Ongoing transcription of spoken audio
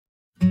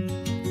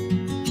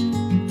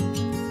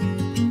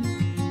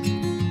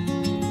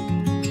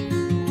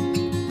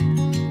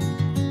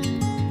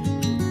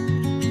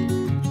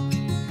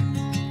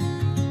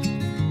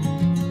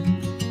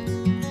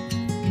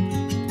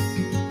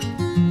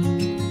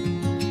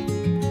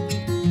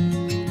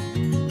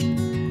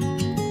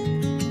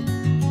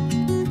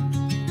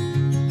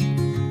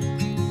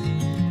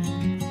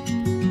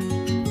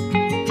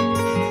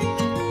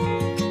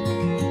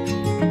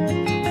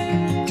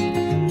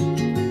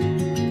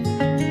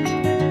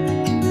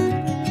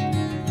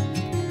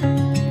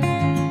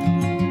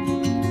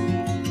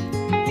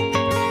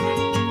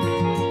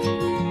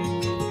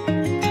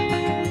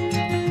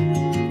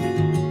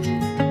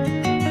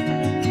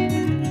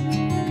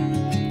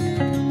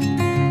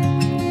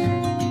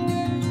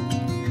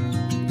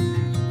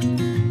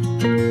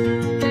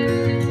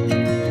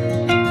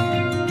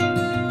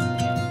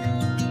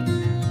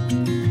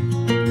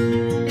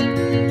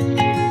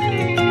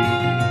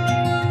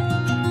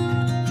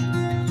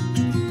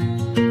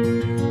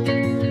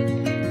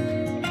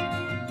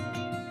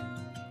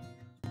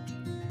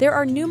There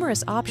are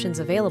numerous options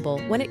available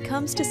when it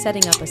comes to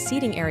setting up a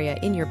seating area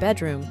in your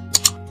bedroom.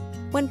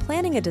 When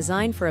planning a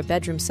design for a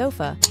bedroom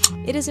sofa,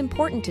 it is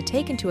important to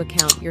take into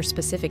account your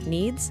specific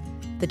needs,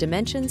 the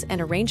dimensions and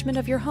arrangement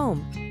of your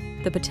home,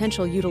 the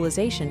potential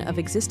utilization of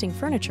existing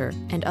furniture,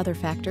 and other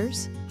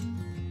factors.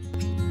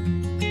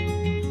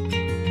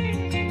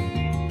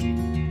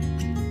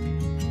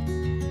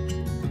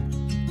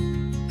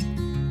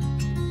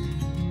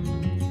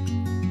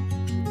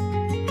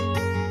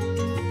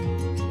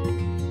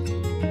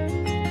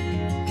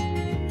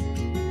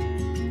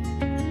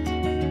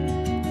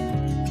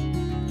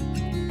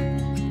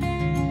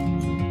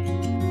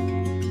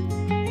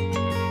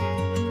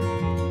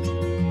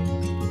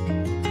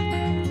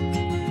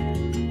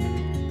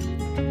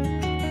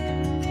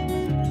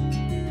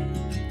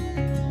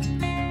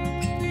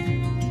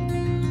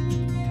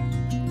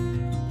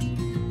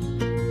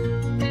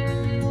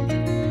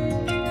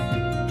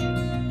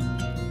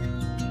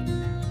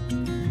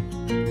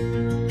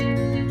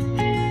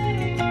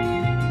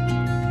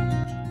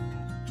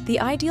 The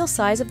ideal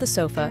size of the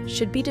sofa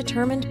should be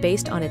determined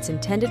based on its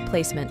intended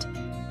placement,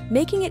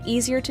 making it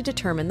easier to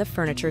determine the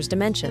furniture's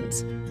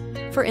dimensions.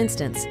 For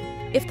instance,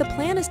 if the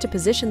plan is to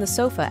position the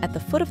sofa at the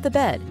foot of the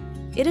bed,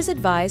 it is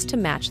advised to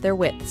match their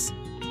widths.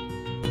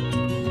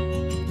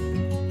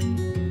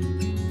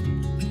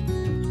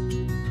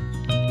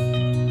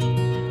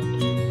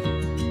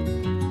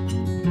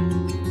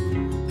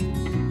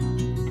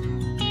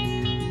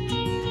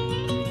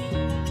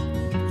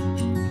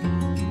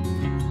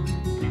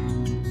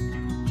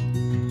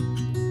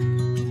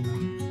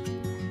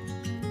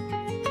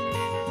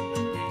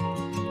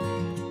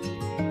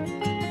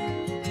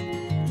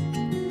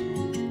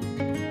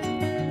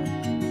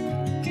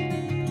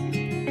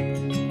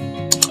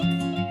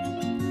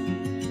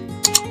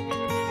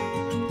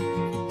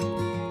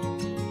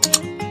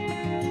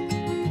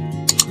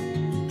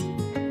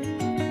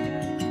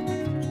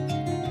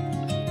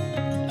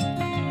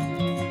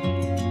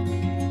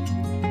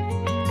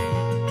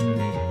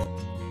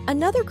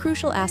 Another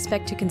crucial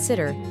aspect to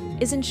consider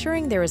is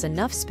ensuring there is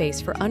enough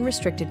space for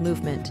unrestricted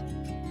movement.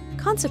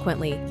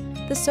 Consequently,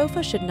 the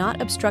sofa should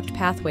not obstruct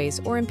pathways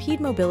or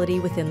impede mobility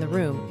within the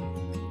room.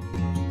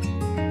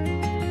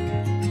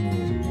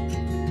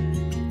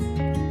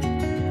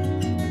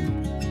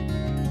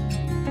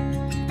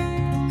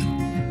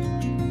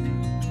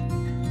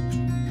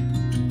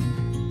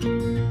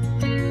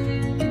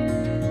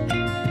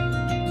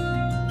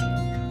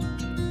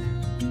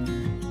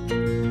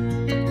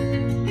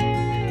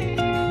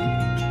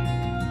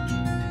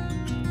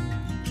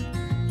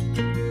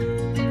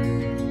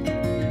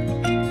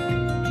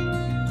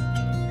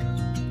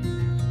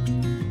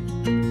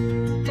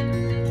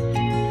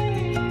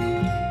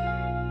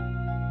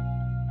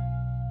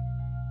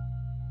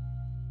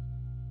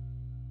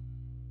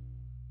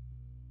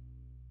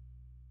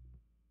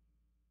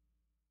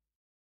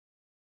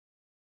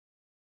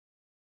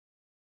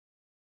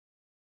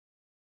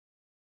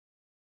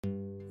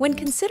 When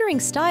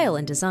considering style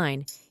and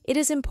design, it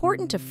is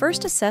important to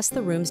first assess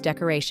the room's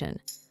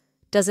decoration.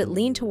 Does it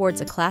lean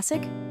towards a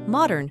classic,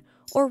 modern,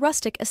 or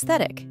rustic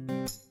aesthetic?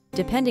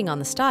 Depending on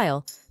the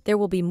style, there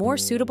will be more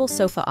suitable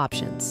sofa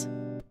options.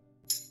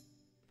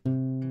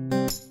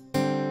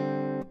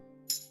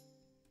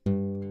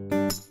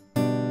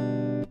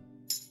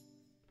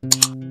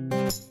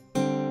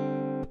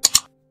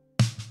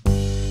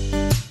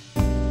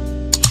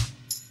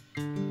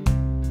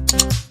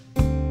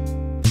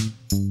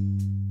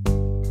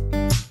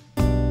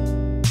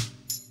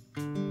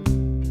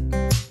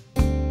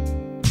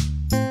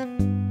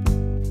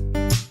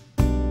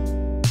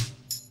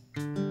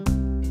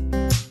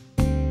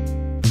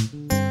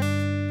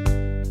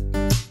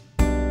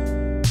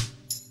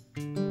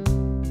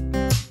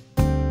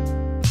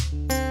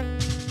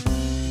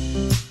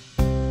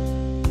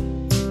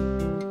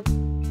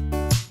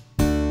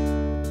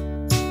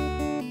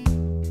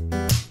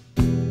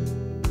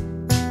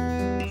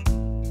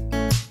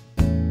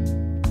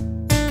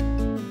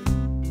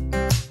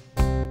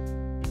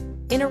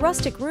 In a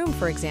rustic room,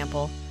 for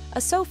example,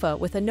 a sofa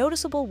with a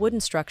noticeable wooden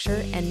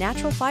structure and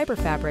natural fiber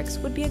fabrics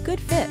would be a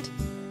good fit.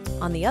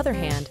 On the other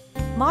hand,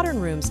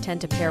 modern rooms tend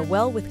to pair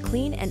well with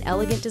clean and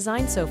elegant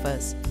design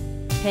sofas.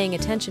 Paying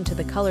attention to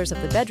the colors of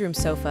the bedroom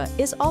sofa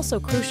is also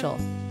crucial.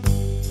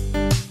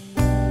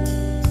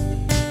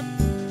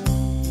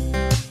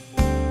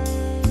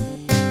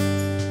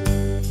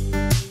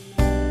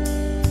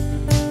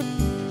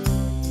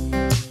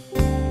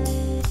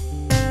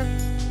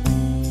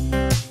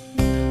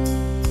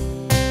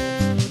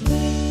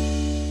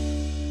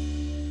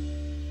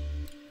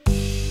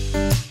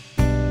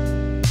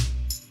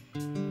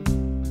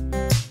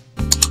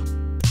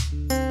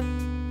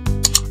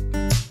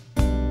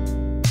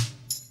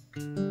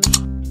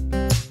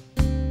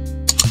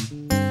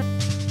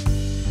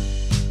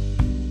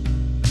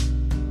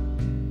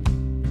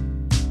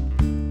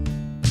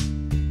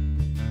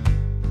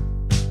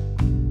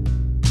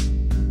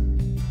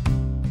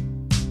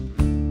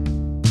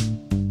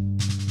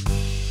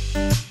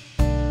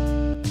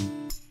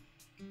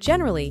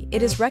 Generally,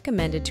 it is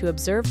recommended to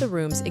observe the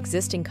room's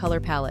existing color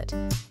palette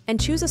and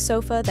choose a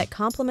sofa that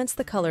complements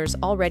the colors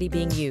already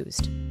being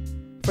used.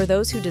 For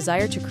those who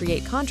desire to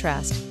create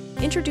contrast,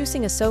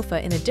 introducing a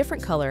sofa in a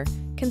different color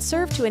can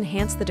serve to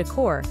enhance the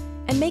decor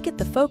and make it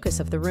the focus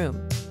of the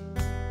room.